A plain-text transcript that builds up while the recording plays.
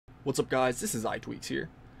What's up guys, this is iTweaks here,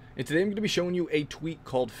 and today I'm going to be showing you a tweak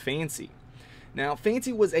called Fancy. Now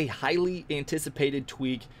Fancy was a highly anticipated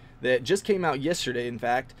tweak that just came out yesterday in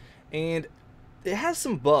fact, and it has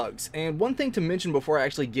some bugs. And one thing to mention before I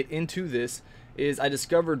actually get into this is I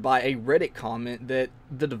discovered by a Reddit comment that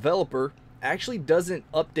the developer actually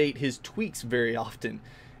doesn't update his tweaks very often.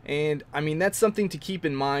 And I mean, that's something to keep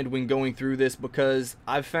in mind when going through this, because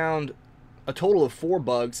I've found a total of 4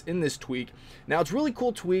 bugs in this tweak. Now it's a really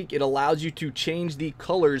cool tweak. It allows you to change the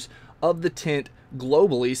colors of the tint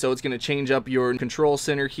globally, so it's going to change up your control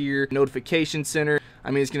center here, notification center. I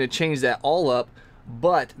mean, it's going to change that all up,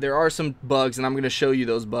 but there are some bugs and I'm going to show you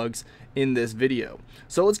those bugs in this video.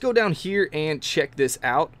 So let's go down here and check this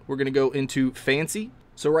out. We're going to go into Fancy.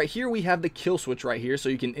 So right here we have the kill switch right here, so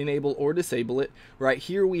you can enable or disable it. Right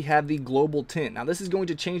here we have the global tint. Now this is going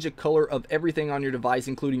to change the color of everything on your device,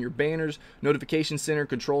 including your banners, notification center,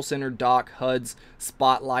 control center, dock, HUDs,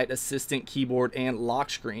 spotlight, assistant, keyboard, and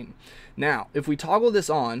lock screen. Now if we toggle this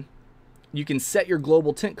on, you can set your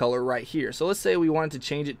global tint color right here. So let's say we wanted to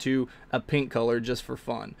change it to a pink color just for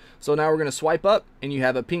fun. So now we're going to swipe up and you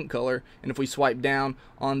have a pink color, and if we swipe down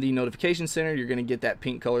on the notification center, you're going to get that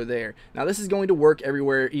pink color there. Now this is going to work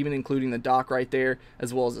everywhere, even including the dock right there,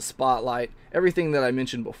 as well as the spotlight, everything that I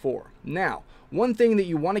mentioned before. Now one thing that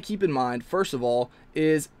you want to keep in mind, first of all,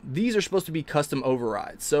 is these are supposed to be custom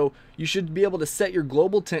overrides. So you should be able to set your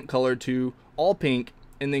global tint color to all pink,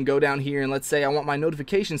 and then go down here and let's say I want my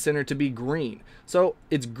notification center to be green. So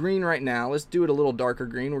it's green right now. Let's do it a little darker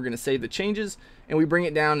green. We're going to save the changes and we bring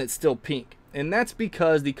it down, it's still pink. And that's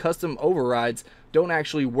because the custom overrides don't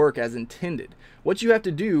actually work as intended. What you have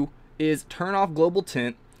to do is turn off global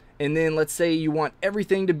tint, and then let's say you want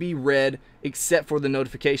everything to be red except for the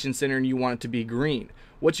notification center and you want it to be green.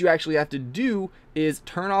 What you actually have to do is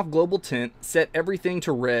turn off global tint, set everything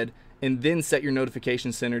to red, and then set your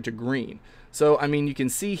notification center to green. So I mean, you can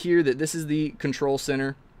see here that this is the control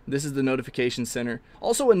center, this is the notification center.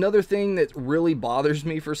 Also, another thing that really bothers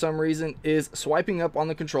me for some reason is swiping up on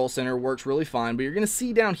the control center works really fine, but you're going to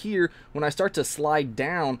see down here when I start to slide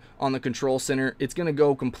down on the control center, it's going to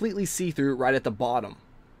go completely see-through right at the bottom,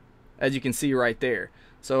 as you can see right there.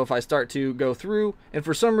 So if I start to go through, and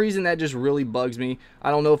for some reason that just really bugs me.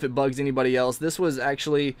 I don't know if it bugs anybody else. This was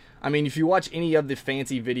actually, I mean, if you watch any of the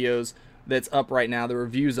Fancy videos that's up right now, the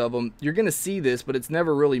reviews of them, you're gonna see this, but it's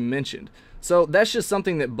never really mentioned. So that's just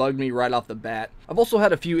something that bugged me right off the bat. I've also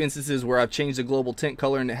had a few instances where I've changed the global tint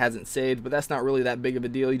color and it hasn't saved, but that's not really that big of a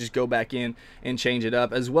deal. You just go back in and change it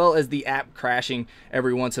up, as well as the app crashing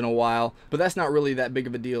every once in a while, but that's not really that big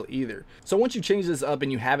of a deal either. So once you change this up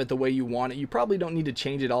and you have it the way you want it, you probably don't need to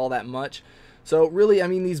change it all that much. So really, I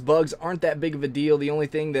mean, these bugs aren't that big of a deal. The only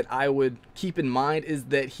thing that I would keep in mind is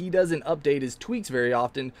that he doesn't update his tweaks very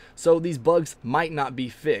often, so these bugs might not be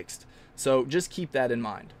fixed. So just keep that in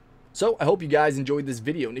mind. So I hope you guys enjoyed this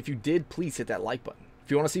video, and if you did, please hit that like button.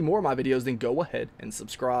 If you want to see more of my videos, then go ahead and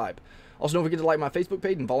subscribe. Also, don't forget to like my Facebook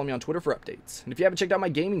page and follow me on Twitter for updates. And if you haven't checked out my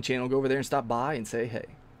gaming channel, go over there and stop by and say hey.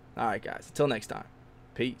 Alright guys, until next time,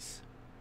 peace.